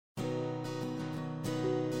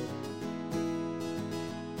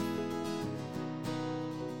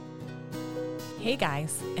Hey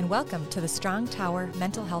guys, and welcome to the Strong Tower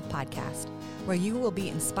Mental Health Podcast, where you will be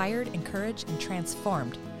inspired, encouraged, and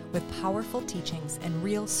transformed with powerful teachings and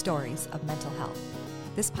real stories of mental health.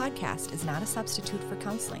 This podcast is not a substitute for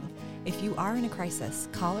counseling. If you are in a crisis,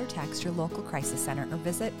 call or text your local crisis center or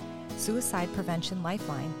visit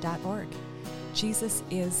suicidepreventionlifeline.org. Jesus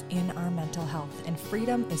is in our mental health, and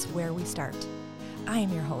freedom is where we start. I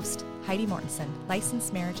am your host, Heidi Mortensen,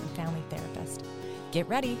 licensed marriage and family therapist. Get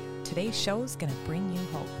ready. Today's show is going to bring you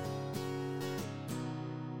hope.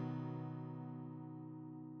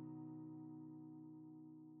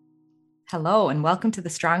 Hello, and welcome to the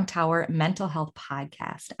Strong Tower Mental Health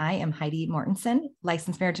Podcast. I am Heidi Mortensen,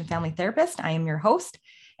 licensed marriage and family therapist. I am your host.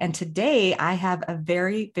 And today I have a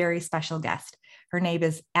very, very special guest. Her name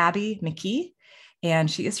is Abby McKee, and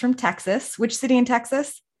she is from Texas. Which city in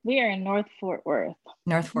Texas? We are in North Fort Worth.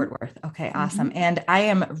 North Fort Worth. Okay, awesome. And I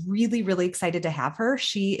am really, really excited to have her.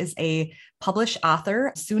 She is a published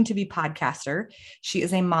author, soon to be podcaster. She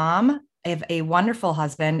is a mom of a wonderful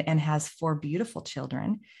husband and has 4 beautiful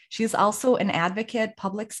children. She is also an advocate,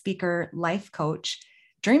 public speaker, life coach,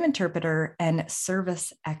 dream interpreter, and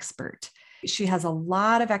service expert. She has a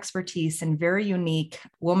lot of expertise and very unique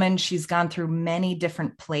woman. She's gone through many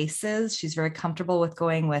different places. She's very comfortable with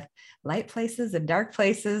going with light places and dark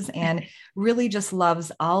places and really just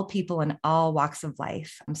loves all people in all walks of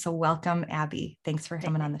life. So welcome, Abby. Thanks for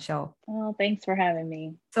coming on the show. Oh, thanks for having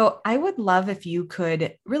me. So I would love if you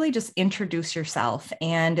could really just introduce yourself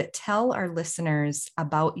and tell our listeners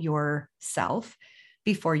about yourself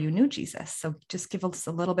before you knew Jesus. So just give us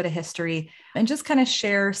a little bit of history and just kind of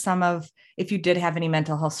share some of, if you did have any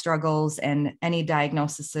mental health struggles and any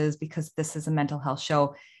diagnoses, because this is a mental health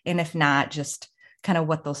show. And if not, just kind of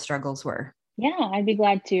what those struggles were. Yeah, I'd be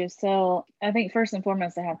glad to. So I think first and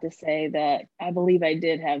foremost, I have to say that I believe I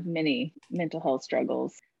did have many mental health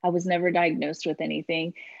struggles. I was never diagnosed with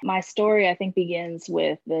anything. My story, I think, begins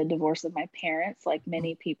with the divorce of my parents, like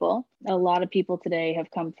many people. A lot of people today have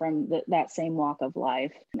come from that same walk of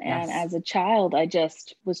life. And Yes. as a child, I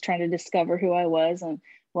just was trying to discover who I was and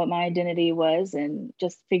what my identity was and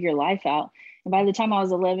just figure life out. And by the time I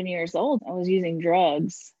was 11 years old, I was using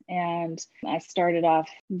drugs. And I started off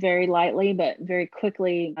very lightly, but very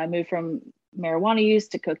quickly I moved from marijuana use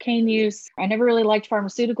to cocaine use. I never really liked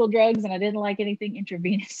pharmaceutical drugs and I didn't like anything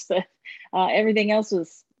intravenous, but everything else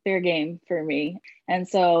was fair game for me. And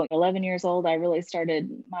so 11 years old, I really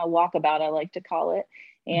started my walkabout, I like to call it.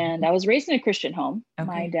 And I was raised in a Christian home. Okay.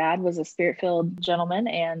 My dad was a spirit-filled gentleman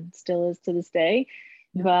and still is to this day.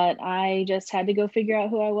 Yeah. But I just had to go figure out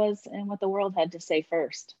who I was and what the world had to say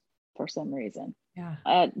first for some reason. Yeah.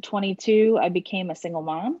 At 22, I became a single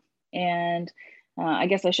mom. And I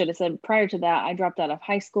guess I should have said prior to that, I dropped out of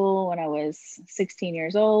high school when I was 16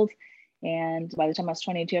 years old. And by the time I was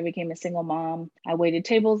 22, I became a single mom. I waited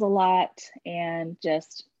tables a lot and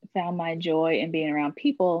just found my joy in being around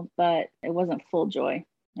people, but it wasn't full joy,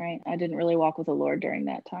 right? I didn't really walk with the Lord during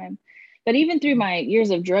that time. But even through my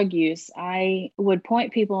years of drug use, I would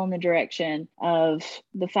point people in the direction of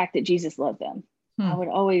the fact that Jesus loved them. I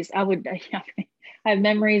have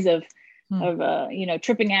memories of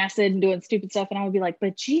tripping acid and doing stupid stuff. And I would be like,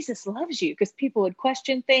 but Jesus loves you, because people would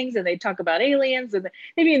question things and they'd talk about aliens and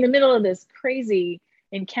they'd be in the middle of this crazy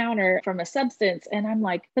encounter from a substance. And I'm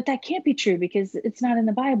like, but that can't be true because it's not in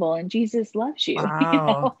the Bible and Jesus loves you.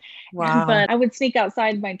 Wow. Wow. But I would sneak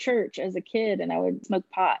outside my church as a kid and I would smoke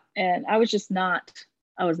pot. And I was not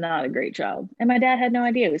a great child. And my dad had no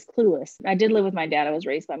idea. He was clueless. I did live with my dad. I was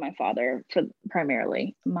raised by my father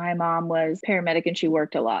primarily. My mom was paramedic and she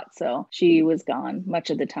worked a lot. So she was gone much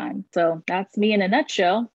of the time. So that's me in a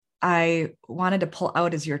nutshell. I wanted to pull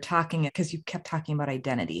out as you're talking because you kept talking about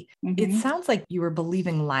identity. It sounds like you were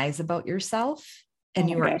believing lies about yourself and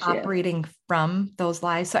you were operating from those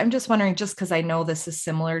lies. So I'm just wondering, just because I know this is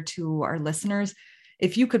similar to our listeners,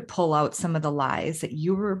 if you could pull out some of the lies that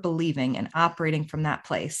you were believing and operating from that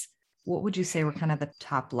place, what would you say were kind of the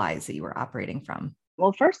top lies that you were operating from?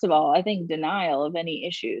 Well, first of all, I think denial of any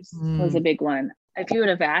issues was a big one. If you would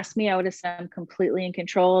have asked me, I would have said I'm completely in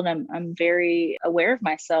control and I'm very aware of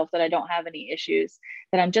myself, that I don't have any issues,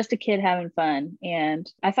 that I'm just a kid having fun. And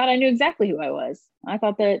I thought I knew exactly who I was. I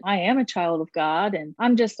thought that I am a child of God and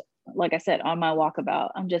I'm just, like I said, on my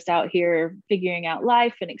walkabout. I'm just out here figuring out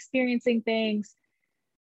life and experiencing things.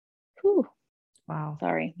 Whew. Wow.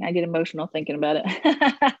 Sorry, I get emotional thinking about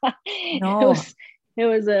it. No. It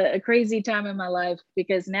was a crazy time in my life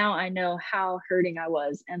because now I know how hurting I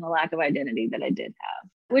was and the lack of identity that I did have,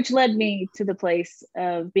 which led me to the place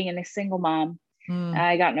of being a single mom Mm.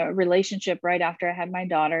 I got in a relationship right after I had my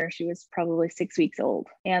daughter. She was probably 6 weeks old.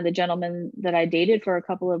 And the gentleman that I dated for a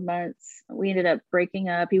couple of months, we ended up breaking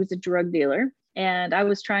up. He was a drug dealer. And I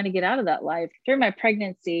was trying to get out of that life. During my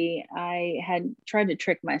pregnancy, I had tried to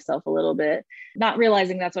trick myself a little bit, not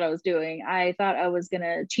realizing that's what I was doing. I thought I was going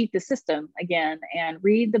to cheat the system again and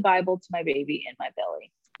read the Bible to my baby in my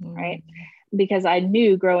belly, right? Because I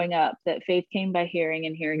knew growing up that faith came by hearing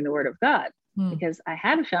and hearing the word of God, because I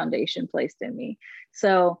had a foundation placed in me.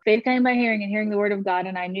 So faith came by hearing and hearing the word of God.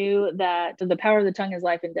 And I knew that the power of the tongue is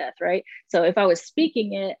life and death, right? So if I was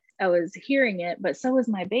speaking it, I was hearing it, but so was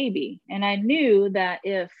my baby. And I knew that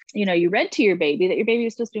if, you read to your baby, that your baby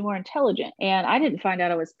was supposed to be more intelligent. And I didn't find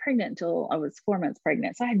out I was pregnant until I was 4 months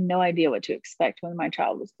pregnant. So I had no idea what to expect when my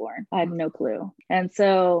child was born. I had no clue. And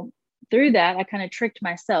so through that, I kind of tricked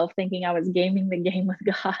myself thinking I was gaming the game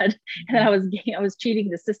with God and I was cheating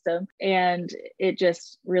the system. And it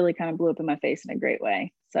just really kind of blew up in my face in a great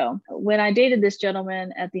way. So when I dated this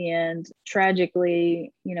gentleman at the end,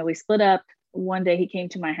 tragically, we split up. One day he came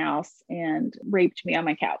to my house and raped me on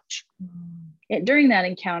my couch. During that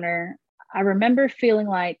encounter, I remember feeling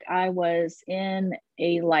like I was in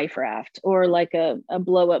a life raft or like a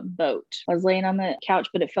blow up boat. I was laying on the couch,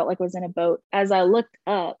 but it felt like I was in a boat. As I looked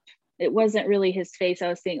up, it wasn't really his face I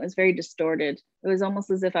was seeing. It was very distorted. It was almost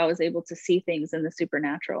as if I was able to see things in the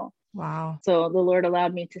supernatural. Wow. So the Lord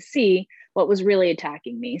allowed me to see what was really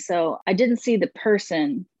attacking me. So I didn't see the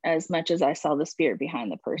person as much as I saw the spirit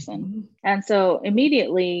behind the person. And so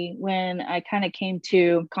immediately when I kind of came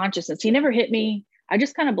to consciousness, he never hit me. I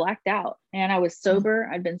just kind of blacked out and I was sober.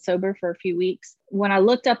 I'd been sober for a few weeks. When I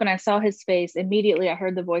looked up and I saw his face, immediately I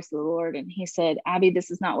heard the voice of the Lord and he said, Abby, this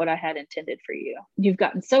is not what I had intended for you. You've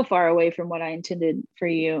gotten so far away from what I intended for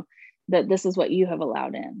you that this is what you have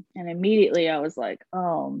allowed in. And immediately I was like,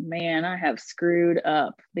 oh man, I have screwed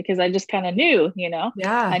up, because I just kind of knew, Yeah.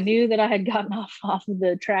 I knew that I had gotten off of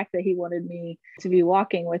the track that he wanted me to be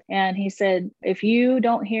walking with. And he said, if you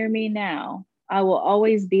don't hear me now, I will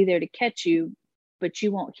always be there to catch you, but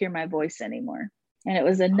you won't hear my voice anymore. And it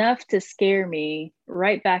was enough to scare me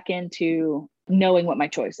right back into knowing what my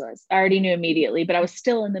choice was. I already knew immediately, but I was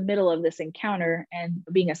still in the middle of this encounter and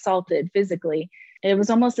being assaulted physically. It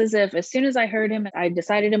was almost as if as soon as I heard him, I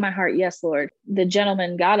decided in my heart, yes, Lord. The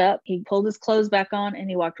gentleman got up, he pulled his clothes back on and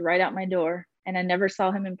he walked right out my door. And I never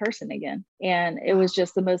saw him in person again. And it was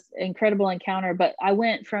just the most incredible encounter. But I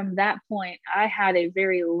went from that point, I had a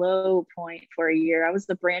very low point for a year. I was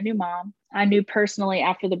the brand new mom. I knew personally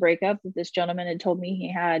after the breakup that this gentleman had told me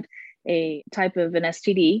he had a type of an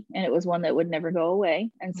STD and it was one that would never go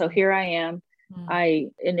away. And so here I am.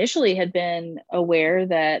 I initially had been aware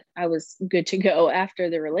that I was good to go after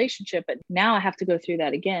the relationship, but now I have to go through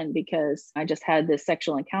that again because I just had this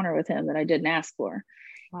sexual encounter with him that I didn't ask for.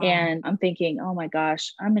 Wow. And I'm thinking, oh my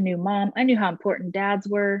gosh, I'm a new mom. I knew how important dads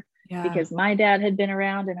were because my dad had been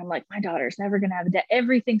around and I'm like, my daughter's never going to have a dad.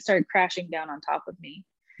 Everything started crashing down on top of me.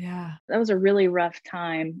 Yeah. That was a really rough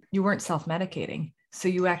time. You weren't self-medicating. So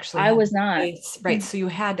you actually, I was not. Right. So you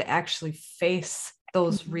had to actually face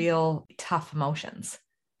those real tough emotions.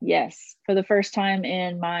 Yes. For the first time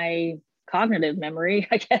in my cognitive memory,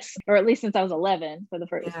 I guess, or at least since I was 11, for the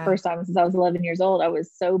first time since I was 11 years old, I was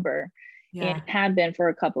sober. And had been for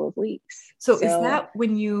a couple of weeks. So is that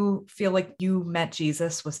when you feel like you met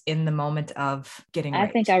Jesus, was in the moment of getting raped? I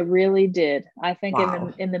think I really did. I think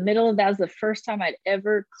in the middle of that was the first time I'd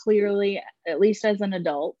ever clearly, at least as an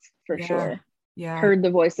adult, for sure, heard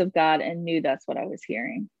the voice of God and knew that's what I was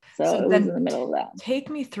hearing. So it was in the middle of that. Take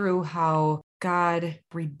me through how God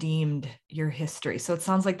redeemed your history. So it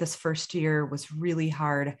sounds like this first year was really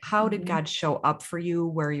hard. How did God show up for you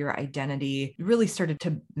where your identity really started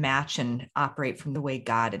to match and operate from the way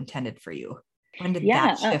God intended for you? When did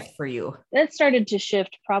that shift for you? That started to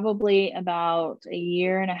shift probably about a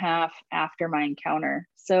year and a half after my encounter.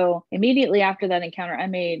 So immediately after that encounter, I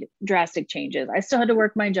made drastic changes. I still had to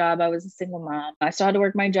work my job. I was a single mom. I still had to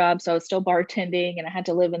work my job. So I was still bartending and I had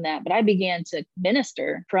to live in that. But I began to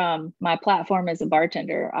minister from my platform as a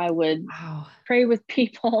bartender. I would pray with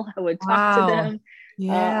people. I would talk to them.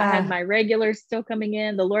 I had my regulars still coming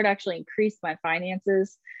in. The Lord actually increased my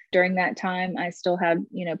finances during that time. I still had,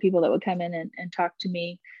 people that would come in and talk to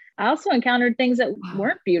me. I also encountered things that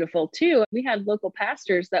weren't beautiful too. We had local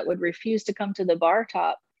pastors that would refuse to come to the bar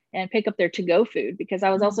top and pick up their to-go food because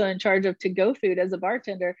I was also in charge of to-go food as a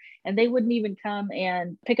bartender, and they wouldn't even come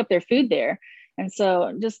and pick up their food there. And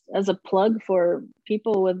so just as a plug for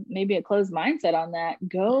people with maybe a closed mindset on that,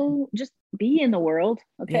 go just be in the world.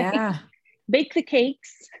 Okay. Yeah. Bake the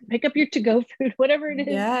cakes, pick up your to-go food, whatever it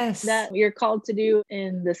is that you're called to do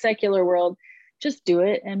in the secular world. just do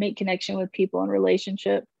it and make connection with people and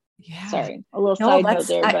relationship. Yeah. Sorry, a little No, side note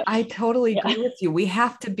there, but I totally yeah. agree with you. We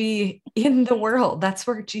have to be in the world. That's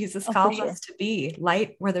where Jesus Oh, for calls sure. us to be,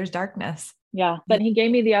 light where there's darkness. Yeah. Yeah. But he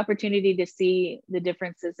gave me the opportunity to see the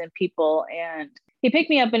differences in people, and he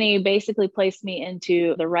picked me up and he basically placed me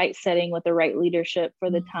into the right setting with the right leadership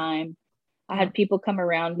for the time. I Yeah. had people come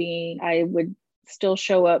around me. I would still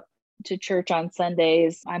show up to church on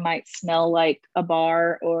Sundays. I might smell like a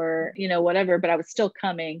bar or, whatever, but I was still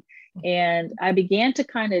coming. And I began to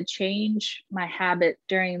kind of change my habit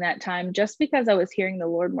during that time just because I was hearing the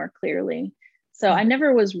Lord more clearly. So I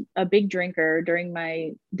never was a big drinker during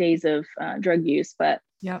my days of drug use, but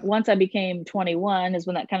Yep. once I became 21 is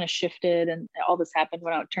when that kind of shifted, and all this happened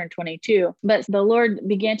when I turned 22. But the Lord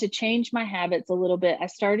began to change my habits a little bit. I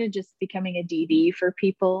started just becoming a DD for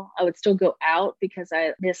people. I would still go out because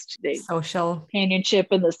I missed the Social companionship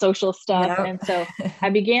and the social stuff. Yep. And so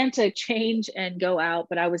I began to change and go out,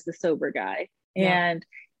 but I was the sober guy. Yep. And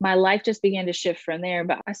my life just began to shift from there.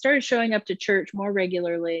 But I started showing up to church more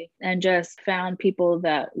regularly and just found people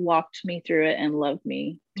that walked me through it and loved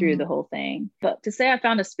me through the whole thing. But to say I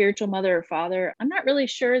found a spiritual mother or father, I'm not really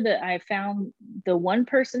sure that I found the one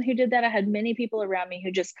person who did that. I had many people around me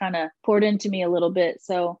who just kind of poured into me a little bit.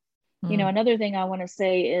 So, another thing I want to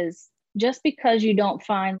say is, just because you don't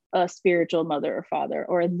find a spiritual mother or father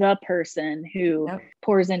or the person who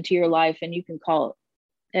pours into your life, and you can call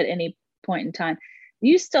it at any point in time,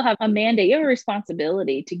 you still have a mandate. You have a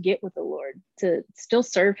responsibility to get with the Lord, to still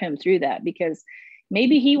serve him through that, because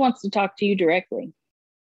maybe he wants to talk to you directly.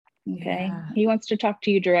 Okay. Yeah. He wants to talk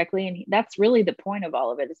to you directly. And that's really the point of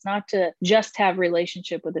all of it. It's not to just have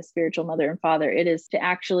relationship with a spiritual mother and father. It is to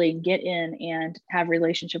actually get in and have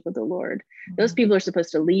relationship with the Lord. Those people are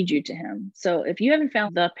supposed to lead you to him. So if you haven't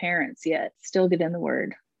found the parents yet, still get in the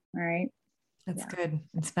word. All right. That's good.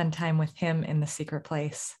 And spend time with him in the secret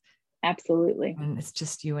place. Absolutely. And it's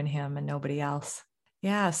just you and him and nobody else.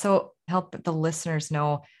 Yeah. So help the listeners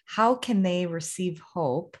know, how can they receive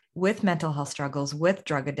hope with mental health struggles, with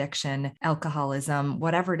drug addiction, alcoholism,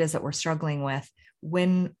 whatever it is that we're struggling with,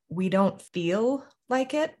 when we don't feel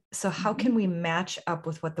like it? So how can we match up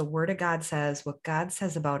with what the Word of God says, what God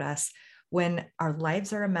says about us, when our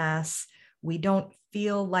lives are a mess, we don't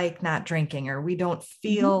feel like not drinking, or we don't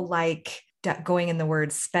feel like going in the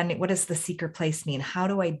Word, spending? What does the secret place mean? How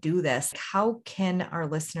do I do this? How can our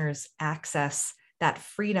listeners access that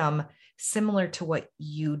freedom similar to what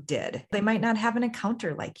you did? They might not have an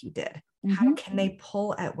encounter like you did. How can they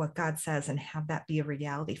pull at what God says and have that be a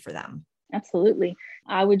reality for them? Absolutely.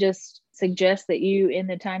 I would just suggest that you, in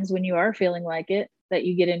the times when you are feeling like it, that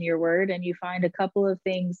you get in your word and you find a couple of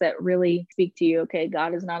things that really speak to you. Okay,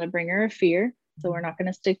 God is not a bringer of fear, so we're not going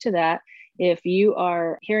to stick to that. If you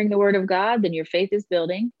are hearing the word of God, then your faith is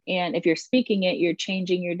building. And if you're speaking it, you're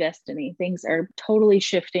changing your destiny. Things are totally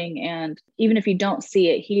shifting. And even if you don't see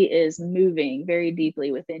it, he is moving very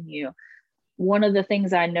deeply within you. One of the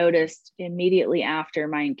things I noticed immediately after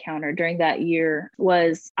my encounter during that year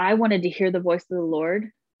was I wanted to hear the voice of the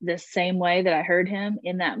Lord the same way that I heard him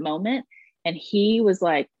in that moment. And he was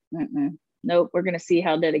like, nope, we're going to see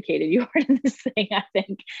how dedicated you are to this thing, I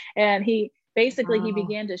think. And he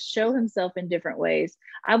began to show himself in different ways.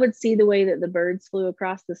 I would see the way that the birds flew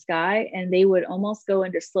across the sky, and they would almost go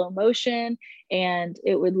into slow motion, and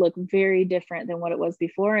it would look very different than what it was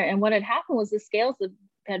before. And what had happened was the scales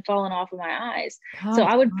had fallen off of my eyes. So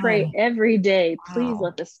I would pray every day, please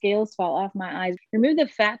let the scales fall off my eyes. Remove the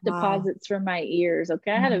fat deposits from my ears.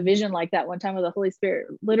 Okay. I had a vision like that one time with the Holy Spirit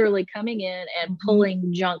literally coming in and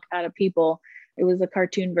pulling junk out of people. It was a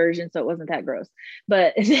cartoon version, so it wasn't that gross.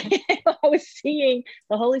 But I was seeing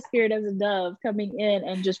the Holy Spirit as a dove coming in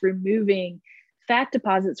and just removing fat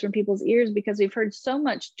deposits from people's ears, because we've heard so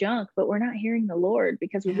much junk, but we're not hearing the Lord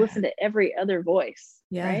because we've listened to every other voice.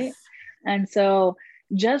 Right. And so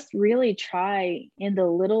just really try in the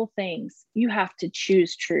little things. You have to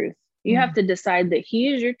choose truth. You have to decide that he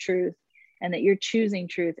is your truth and that you're choosing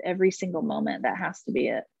truth every single moment. That has to be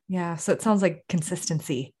it. Yeah. So it sounds like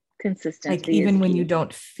consistency. Consistency. Like even when you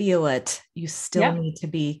don't feel it, you still need to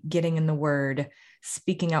be getting in the word,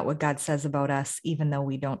 speaking out what God says about us, even though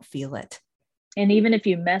we don't feel it. And even if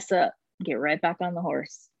you mess up, get right back on the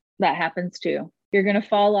horse. That happens too. You're going to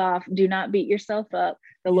fall off. Do not beat yourself up.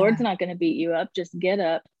 The Lord's not going to beat you up. Just get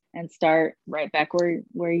up and start right back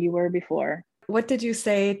where you were before. What did you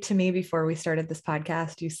say to me before we started this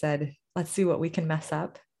podcast? You said, let's see what we can mess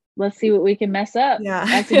up. Let's see what we can mess up. Yeah.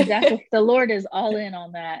 That's exactly. The Lord is all in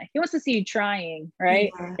on that. He wants to see you trying,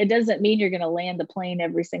 right? Yeah. It doesn't mean you're going to land the plane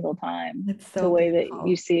every single time. It's so the way beautiful. that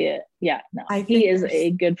you see it. Yeah. No, he is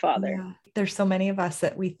a good father. Yeah. There's so many of us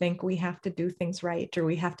that we think we have to do things right, or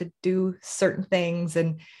we have to do certain things.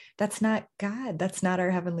 And that's not God. That's not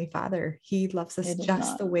our Heavenly Father. He loves us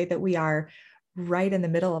just the way that we are, right in the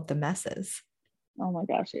middle of the messes. Oh my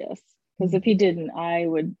gosh, yes. Because if he didn't, I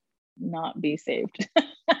would not be saved.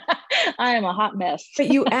 I am a hot mess.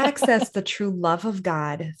 But you access the true love of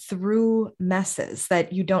God through messes,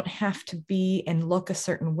 that you don't have to be and look a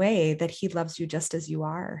certain way, that he loves you just as you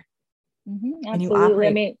are. Absolutely. And you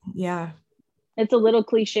operate, it's a little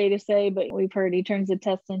cliche to say, but we've heard he turns a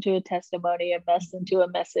test into a testimony, a mess into a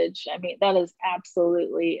message. I mean, that is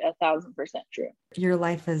absolutely 1,000% true. Your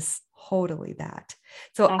life is totally that.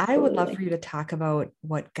 So absolutely. I would love for you to talk about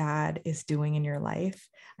what God is doing in your life.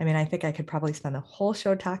 I mean, I think I could probably spend the whole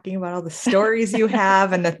show talking about all the stories you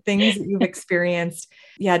have and the things that you've experienced.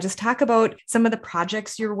 Yeah, just talk about some of the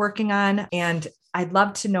projects you're working on. And I'd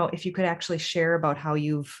love to know if you could actually share about how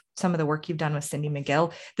some of the work you've done with Cindy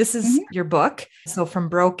McGill. This is your book. So From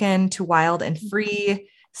Broken to Wild and Free,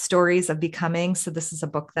 Stories of Becoming. So this is a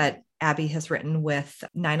book that Abby has written with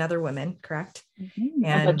 9 other women, correct? And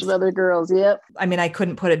a bunch of other girls. Yep. I mean, I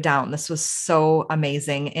couldn't put it down. This was so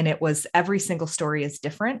amazing. And it was, every single story is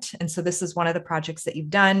different. And so this is one of the projects that you've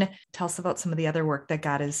done. Tell us about some of the other work that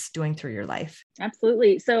God is doing through your life.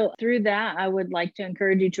 Absolutely. So through that, I would like to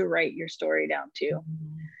encourage you to write your story down too.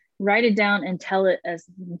 Write it down and tell it as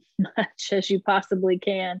much as you possibly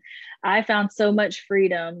can. I found so much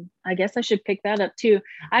freedom. I guess I should pick that up too.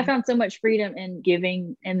 I found so much freedom in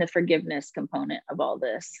giving and the forgiveness component of all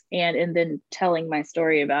this, and then telling my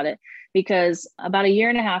story about it. Because about 1.5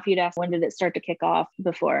 years, you'd ask, when did it start to kick off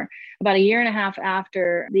before? About 1.5 years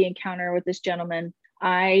after the encounter with this gentleman,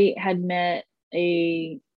 I had met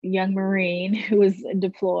a young Marine who was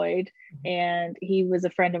deployed, and he was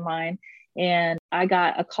a friend of mine. And I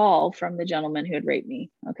got a call from the gentleman who had raped me.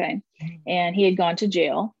 Okay. And he had gone to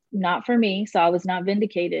jail, not for me. So I was not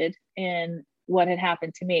vindicated in what had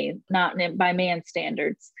happened to me, not by man's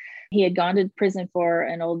standards. He had gone to prison for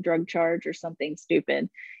an old drug charge or something stupid.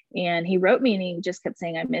 And he wrote me and he just kept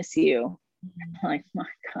saying, "I miss you." I'm like, my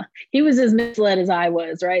God, he was as misled as I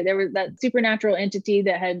was, right? There was that supernatural entity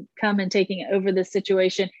that had come and taken over this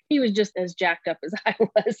situation. He was just as jacked up as I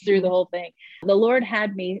was through the whole thing. The Lord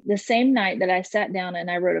had me the same night that I sat down and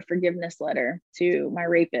I wrote a forgiveness letter to my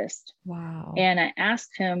rapist. Wow. And I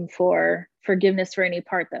asked him for forgiveness for any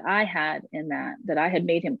part that I had in that I had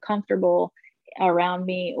made him comfortable around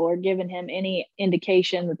me or given him any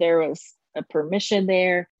indication that there was a permission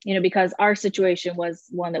there, because our situation was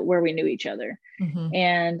one where we knew each other.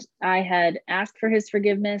 And I had asked for his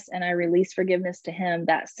forgiveness and I released forgiveness to him.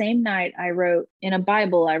 That same night, I wrote in a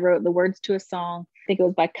Bible, I wrote the words to a song. I think it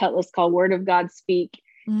was by Cutlass, called Word of God Speak.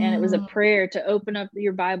 And it was a prayer to open up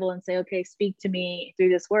your Bible and say, okay, speak to me through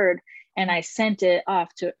this word. And I sent it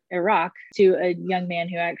off to Iraq to a young man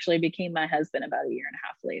who actually became my husband about 1.5 years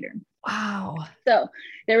later. Wow. So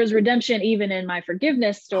there was redemption even in my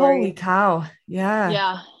forgiveness story. Holy cow. Yeah.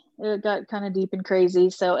 Yeah. It got kind of deep and crazy.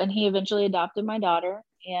 So, and he eventually adopted my daughter.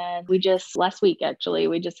 And last week, actually,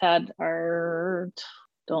 we just had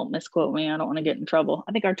don't misquote me, I don't want to get in trouble,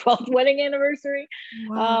 I think our 12th wedding anniversary.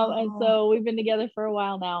 Wow. And so we've been together for a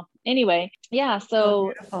while now. Anyway, yeah.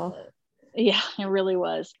 So yeah, it really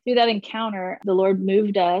was. Through that encounter, the Lord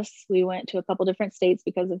moved us. We went to a couple different states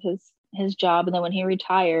because of his job. And then when he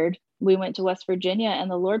retired, we went to West Virginia, and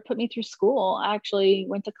the Lord put me through school. I actually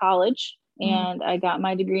went to college and I got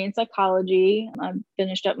my degree in psychology. I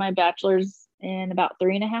finished up my bachelor's in about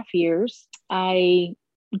 3.5 years. I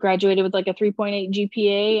graduated with like a 3.8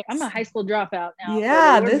 GPA. I'm a high school dropout now.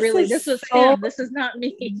 Yeah, so this was him. This is not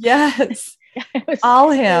me. Yes.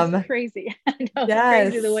 All him. It was crazy. I know, yes.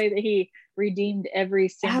 Crazy the way that he redeemed every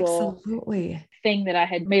single thing that I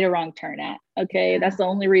had made a wrong turn at. Okay. That's the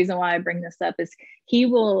only reason why I bring this up, is he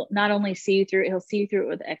will not only see you through it, he'll see you through it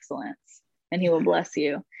with excellence, and he will bless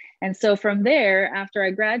you. And so from there, after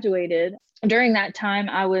I graduated, during that time,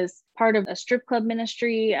 I was part of a strip club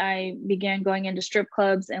ministry. I began going into strip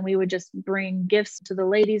clubs, and we would just bring gifts to the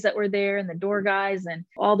ladies that were there and the door guys and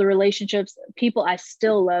all the relationships, people I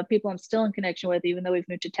still love, people I'm still in connection with, even though we've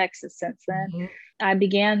moved to Texas since then. I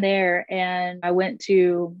began there, and I went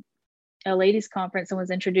to a ladies conference and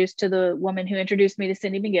was introduced to the woman who introduced me to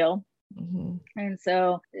Cindy McGill. And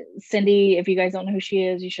so Cindy, if you guys don't know who she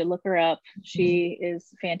is, you should look her up. She is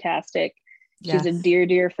fantastic. She's a dear,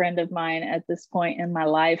 dear friend of mine at this point in my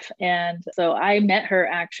life. And so I met her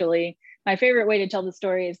actually. My favorite way to tell the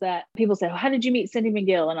story is that people say, well, how did you meet Cindy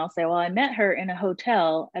McGill? And I'll say, well, I met her in a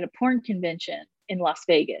hotel at a porn convention in Las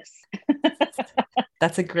Vegas.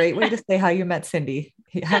 That's a great way to say how you met Cindy.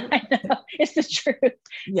 Yeah. I know, it's the truth.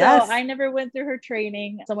 Yes. So I never went through her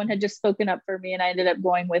training. Someone had just spoken up for me, and I ended up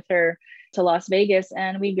going with her to Las Vegas,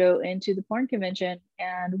 and we go into the porn convention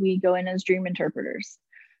and we go in as dream interpreters.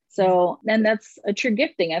 So, and that's a true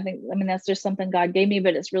gifting. I mean, that's just something God gave me,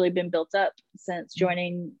 but it's really been built up since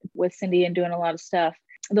joining with Cindy and doing a lot of stuff.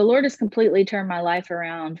 The Lord has completely turned my life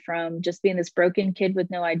around from just being this broken kid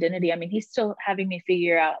with no identity. I mean, he's still having me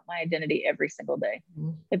figure out my identity every single day.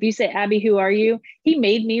 Mm-hmm. If you say, Abby, who are you? He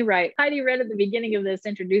made me write. Heidi read at the beginning of this,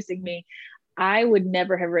 introducing me. I would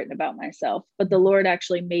never have written about myself, but the Lord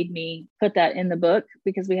actually made me put that in the book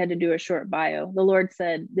because we had to do a short bio. The Lord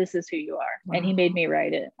said, this is who you are. Wow. And he made me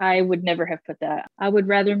write it. I would never have put that. I would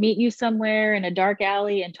rather meet you somewhere in a dark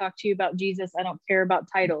alley and talk to you about Jesus. I don't care about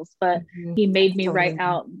titles, but he made me write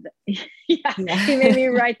out. He made me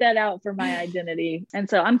write that out for my identity. And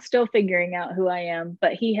so I'm still figuring out who I am,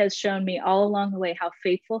 but he has shown me all along the way how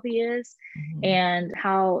faithful he is and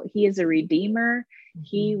how he is a redeemer.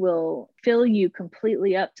 He will fill you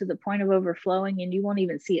completely up to the point of overflowing, and you won't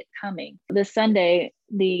even see it coming. This Sunday,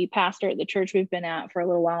 the pastor at the church we've been at for a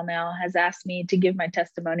little while now has asked me to give my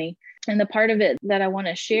testimony. And the part of it that I want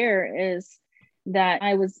to share is that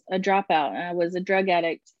I was a dropout and I was a drug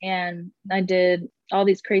addict, and I did all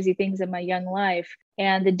these crazy things in my young life.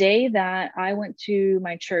 And the day that I went to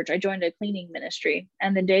my church, I joined a cleaning ministry.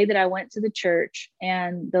 And the day that I went to the church,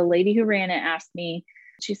 and the lady who ran it asked me,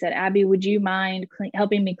 she said, Abby, would you mind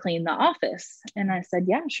helping me clean the office? And I said,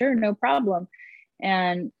 yeah, sure, no problem.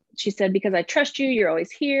 And she said, because I trust you, you're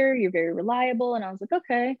always here, you're very reliable. And I was like,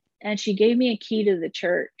 okay. And she gave me a key to the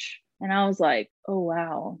church. And I was like, oh,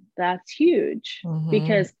 wow, that's huge.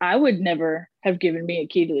 Because I would never have given me a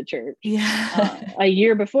key to the church. Yeah. A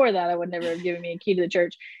year before that, I would never have given me a key to the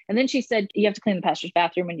church. And then she said, you have to clean the pastor's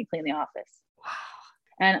bathroom when you clean the office.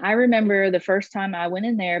 Wow. And I remember the first time I went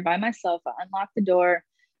in there by myself, I unlocked the door.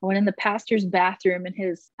 I went in the pastor's bathroom, and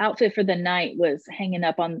his outfit for the night was hanging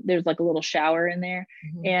up on, there's like a little shower in there,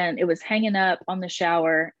 and it was hanging up on the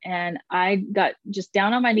shower. And I got just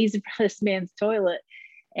down on my knees in front of this man's toilet,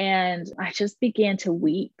 and I just began to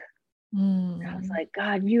weep. I was like,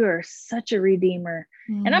 God, you are such a redeemer.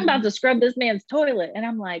 And I'm about to scrub this man's toilet. And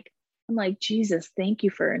I'm like, Jesus, thank you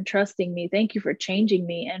for entrusting me. Thank you for changing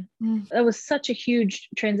me. And that was such a huge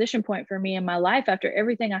transition point for me in my life after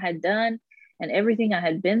everything I had done and everything I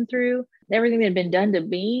had been through, everything that had been done to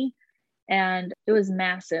me. And it was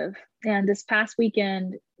massive. And this past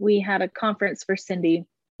weekend, we had a conference for Cindy.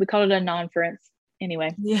 We called it a non-ference.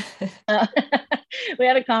 Anyway, we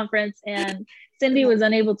had a conference, and Cindy was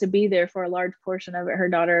unable to be there for a large portion of it. Her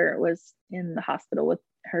daughter was in the hospital with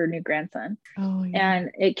her new grandson.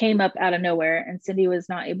 And it came up out of nowhere, and Cindy was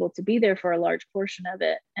not able to be there for a large portion of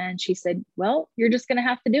it. And she said, well, you're just going to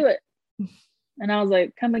have to do it. And I was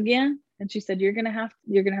like, come again? And she said, you're going to have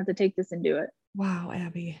to take this and do it. Wow,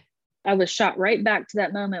 Abby. I was shot right back to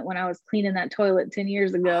that moment when I was cleaning that toilet 10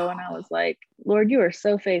 years ago. And I was like, Lord, you are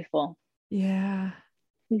so faithful. Yeah.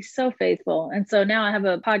 He's so faithful. And so now I have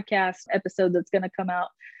a podcast episode that's going to come out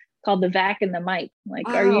called The Vac and the Mic. Like,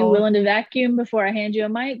 Are you willing to vacuum before I hand you a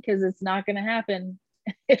mic? Because it's not going to happen.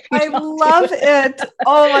 I love it.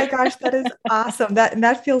 Oh my gosh, that is awesome.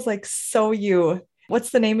 That feels like so you.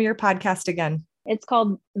 What's the name of your podcast again? It's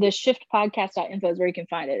called The Shift Podcast.info is where you can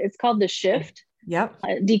find it. It's called The Shift. Yep.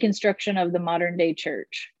 Deconstruction of the modern day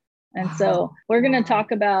church. And so we're going to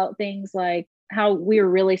talk about things like how we were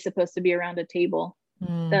really supposed to be around a table.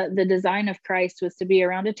 The design of Christ was to be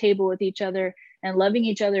around a table with each other and loving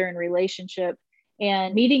each other in relationship.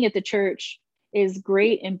 And meeting at the church is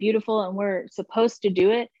great and beautiful, and we're supposed to do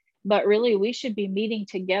it. But really, we should be meeting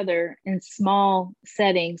together in small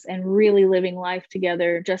settings and really living life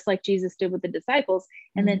together, just like Jesus did with the disciples,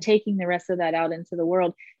 and then taking the rest of that out into the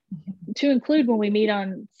world. To include when we meet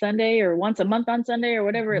on Sunday or once a month on Sunday or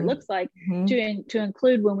whatever it looks like, to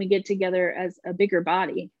include when we get together as a bigger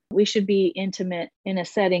body. We should be intimate in a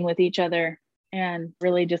setting with each other and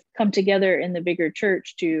really just come together in the bigger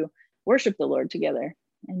church to worship the Lord together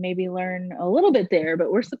and maybe learn a little bit there,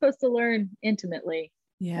 but we're supposed to learn intimately.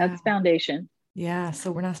 Yeah. That's foundation. Yeah.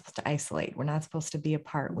 So we're not supposed to isolate. We're not supposed to be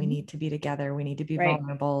apart. We need to be together. We need to be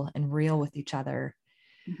vulnerable and real with each other.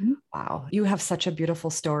 Wow. You have such a beautiful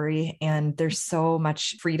story, and there's so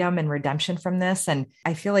much freedom and redemption from this. And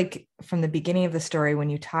I feel like from the beginning of the story, when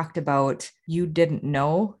you talked about you didn't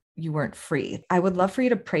know, you weren't free. I would love for you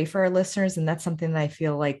to pray for our listeners. And that's something that I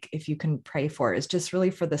feel like if you can pray for is just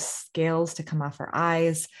really for the scales to come off our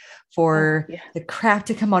eyes, for the crap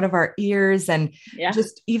to come out of our ears. And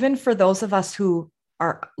just even for those of us who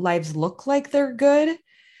our lives look like they're good,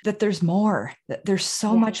 that there's more, that there's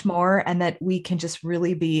so much more, and that we can just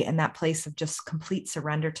really be in that place of just complete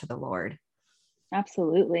surrender to the Lord.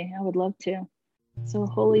 Absolutely. I would love to. So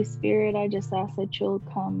Holy Spirit, I just ask that you'll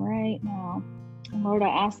come right now. And Lord, I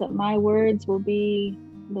ask that my words will be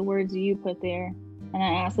the words you put there. And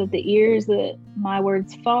I ask that the ears that my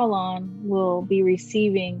words fall on will be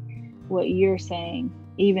receiving what you're saying,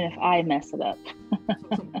 even if I mess it up.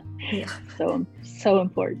 So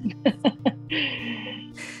important.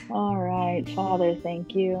 All right, Father,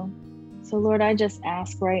 thank you. So Lord, I just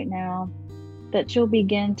ask right now that you'll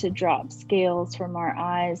begin to drop scales from our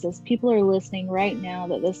eyes as people are listening right now,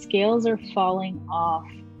 that the scales are falling off.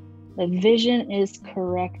 The vision is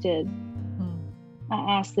corrected.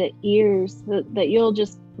 I ask that ears, that you'll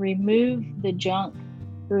just remove the junk,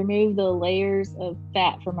 remove the layers of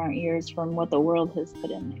fat from our ears from what the world has put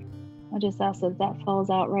in there. I just ask that that falls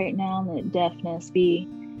out right now and that deafness be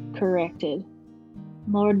corrected.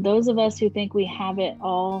 Lord, those of us who think we have it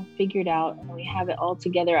all figured out and we have it all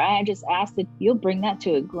together, I just ask that you'll bring that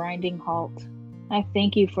to a grinding halt. I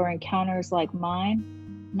thank you for encounters like mine,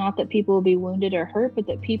 not that people will be wounded or hurt, but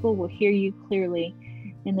that people will hear you clearly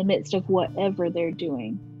in the midst of whatever they're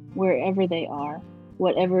doing, wherever they are,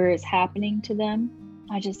 whatever is happening to them.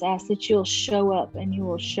 I just ask that you'll show up and you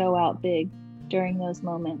will show out big during those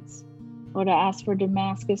moments. Lord, I ask for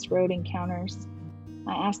Damascus Road encounters.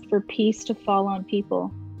 I ask for peace to fall on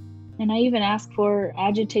people. And I even ask for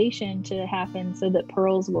agitation to happen so that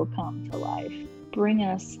pearls will come to life. Bring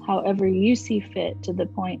us however you see fit to the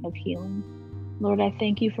point of healing. Lord, I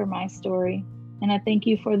thank you for my story, and I thank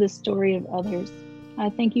you for the story of others. I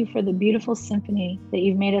thank you for the beautiful symphony that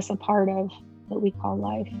you've made us a part of that we call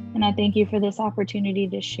life. And I thank you for this opportunity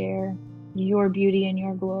to share your beauty and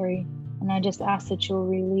your glory. And I just ask that you'll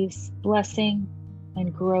release blessing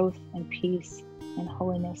and growth and peace and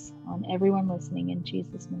holiness on everyone listening in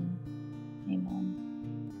Jesus' name.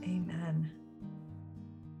 Amen. Amen.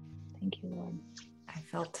 Thank you, Lord. I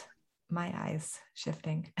felt my eyes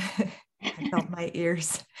shifting. I felt my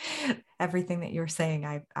ears. Everything that you're saying,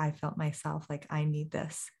 I felt myself like, I need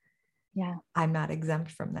this. Yeah. I'm not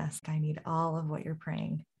exempt from this. I need all of what you're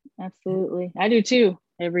praying. Absolutely. I do too.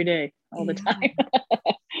 Every day, all the time.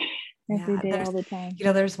 Every day, all the time.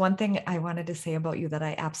 There's one thing I wanted to say about you that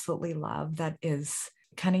I absolutely love that is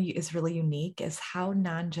really unique, is how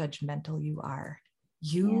non-judgmental you are.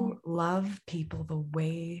 You love people the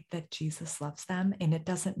way that Jesus loves them. And it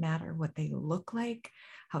doesn't matter what they look like,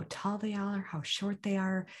 how tall they are, how short they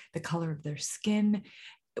are, the color of their skin,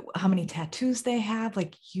 how many tattoos they have.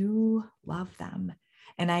 Like, you love them.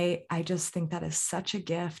 And I just think that is such a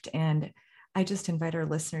gift. And I just invite our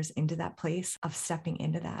listeners into that place of stepping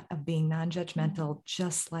into that, of being non-judgmental,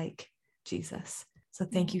 just like Jesus. So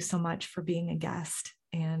thank you so much for being a guest.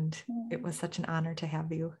 And it was such an honor to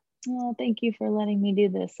have you. Oh, thank you for letting me do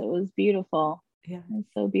this. It was beautiful. Yeah.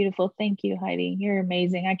 It's so beautiful. Thank you, Heidi. You're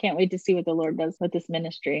amazing. I can't wait to see what the Lord does with this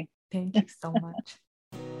ministry. Thank you so much.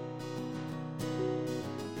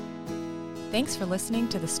 Thanks for listening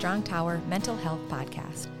to the Strong Tower Mental Health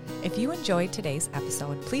Podcast. If you enjoyed today's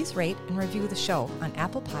episode, please rate and review the show on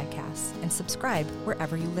Apple Podcasts and subscribe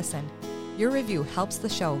wherever you listen. Your review helps the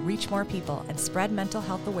show reach more people and spread mental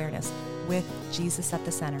health awareness with Jesus at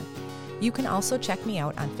the center. You can also check me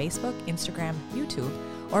out on Facebook, Instagram, YouTube,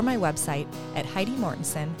 or my website at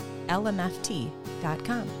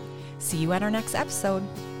HeidiMortensonLMFT.com. See you at our next episode.